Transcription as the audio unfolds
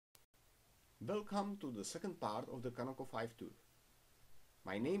Welcome to the second part of the Kanoko 5 tour.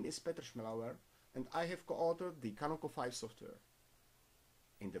 My name is Petr Schmelauer and I have co-authored the Kanoko 5 software.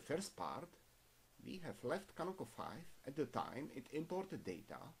 In the first part, we have left Kanoko 5 at the time it imported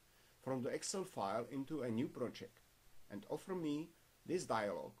data from the Excel file into a new project and offer me this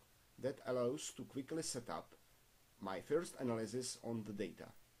dialog that allows to quickly set up my first analysis on the data.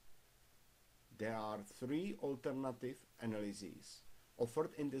 There are 3 alternative analyses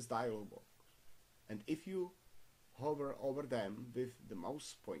offered in this dialog box, and if you hover over them with the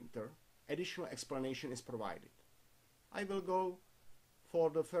mouse pointer, additional explanation is provided. I will go for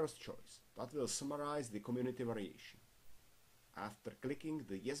the first choice, that will summarize the community variation. After clicking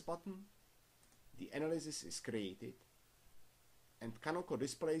the Yes button, the analysis is created, and Kanoko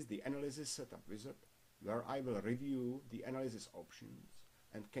displays the analysis setup wizard, where I will review the analysis options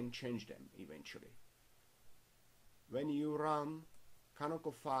and can change them eventually. When you run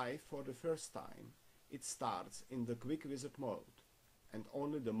Kanoko 5 for the first time, it starts in the quick wizard mode, and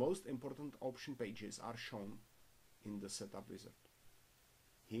only the most important option pages are shown in the setup wizard.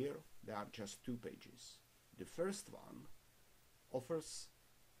 Here there are just 2 pages. The first one offers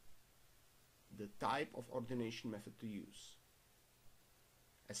the type of ordination method to use,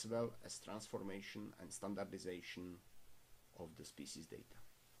 as well as transformation and standardization of the species data.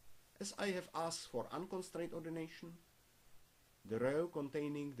 As I have asked for unconstrained ordination, the row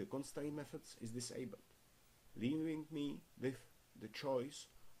containing the constraint methods is disabled, leaving me with the choice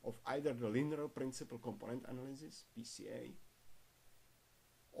of either the linear principal component analysis, PCA,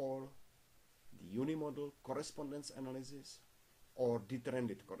 or the unimodal correspondence analysis, or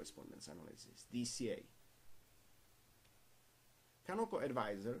detrended correspondence analysis, DCA. Kanoko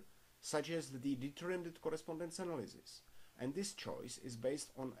Advisor suggests the detrended correspondence analysis, and this choice is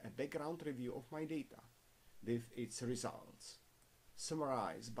based on a background review of my data, with its results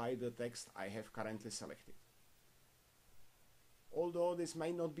summarized by the text I have currently selected. Although this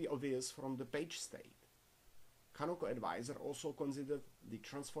may not be obvious from the page state, Kanoko Advisor also considered the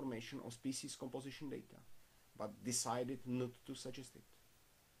transformation of species composition data, but decided not to suggest it.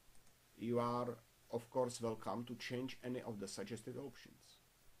 You are, of course, welcome to change any of the suggested options.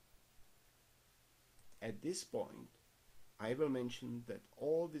 At this point, I will mention that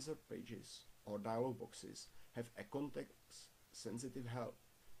all wizard pages or dialog boxes have a context-sensitive help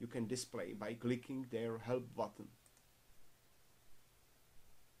you can display by clicking their Help button.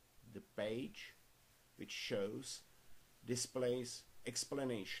 The page which displays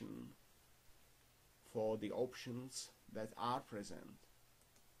explanation for the options that are present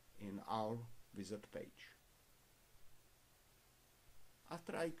in our wizard page.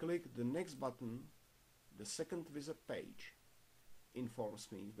 After I click the next button, the second wizard page informs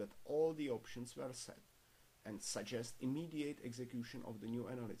me that all the options were set and suggests immediate execution of the new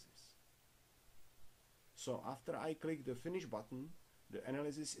analysis. So after I click the Finish button, the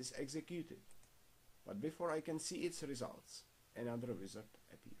analysis is executed, but before I can see its results, another wizard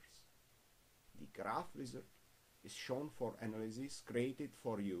appears. The Graph wizard is shown for analysis created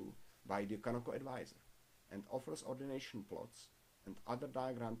for you by the Kanoko Advisor and offers ordination plots and other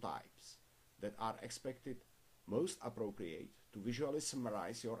diagram types that are expected most appropriate to visually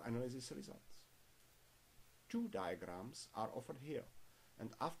summarize your analysis results. 2 diagrams are offered here, and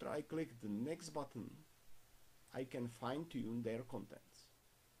after I click the next button, I can fine-tune their contents.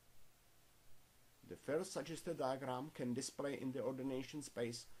 The first suggested diagram can display in the ordination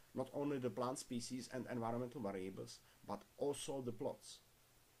space not only the plant species and environmental variables, but also the plots.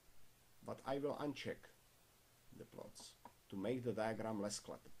 But I will uncheck the plots to make the diagram less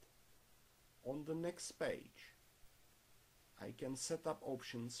cluttered. On the next page, I can set up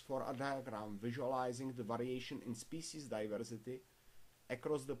options for a diagram visualizing the variation in species diversity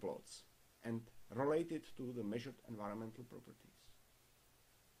across the plots and related to the measured environmental properties.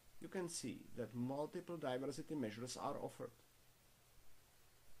 You can see that multiple diversity measures are offered,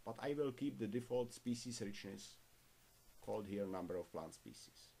 but I will keep the default species richness, called here number of plant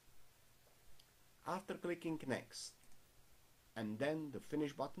species. After clicking Next and then the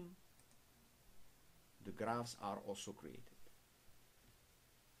Finish button, the graphs are also created.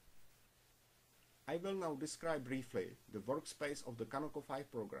 I will now describe briefly the workspace of the Kanoko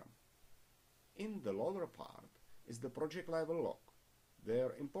 5 program. In the lower part is the project level log,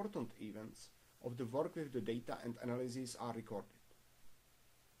 where important events of the work with the data and analyses are recorded.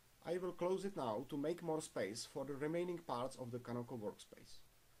 I will close it now to make more space for the remaining parts of the Kanoko workspace.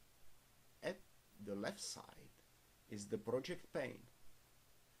 At the left side is the project pane,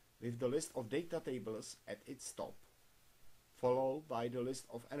 with the list of data tables at its top, followed by the list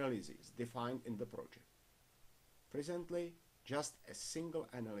of analyses defined in the project. Presently, just a single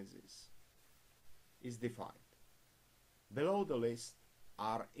analysis is defined. Below the list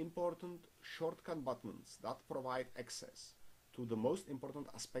are important shortcut buttons that provide access to the most important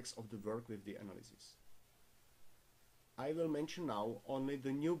aspects of the work with the analysis. I will mention now only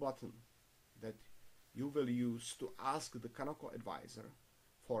the new button that you will use to ask the Kanoko advisor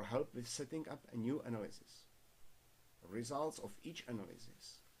for help with setting up a new analysis. Results of each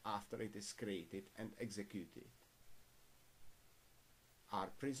analysis, after it is created and executed, are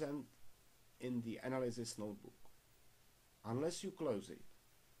present in the analysis notebook. Unless you close it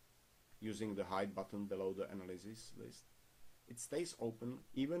using the hide button below the analysis list, it stays open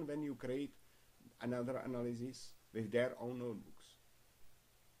even when you create another analysis with their own notebooks.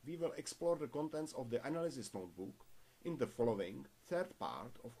 We will explore the contents of the analysis notebook in the following third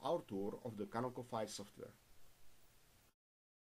part of our tour of the Kanoko 5 software.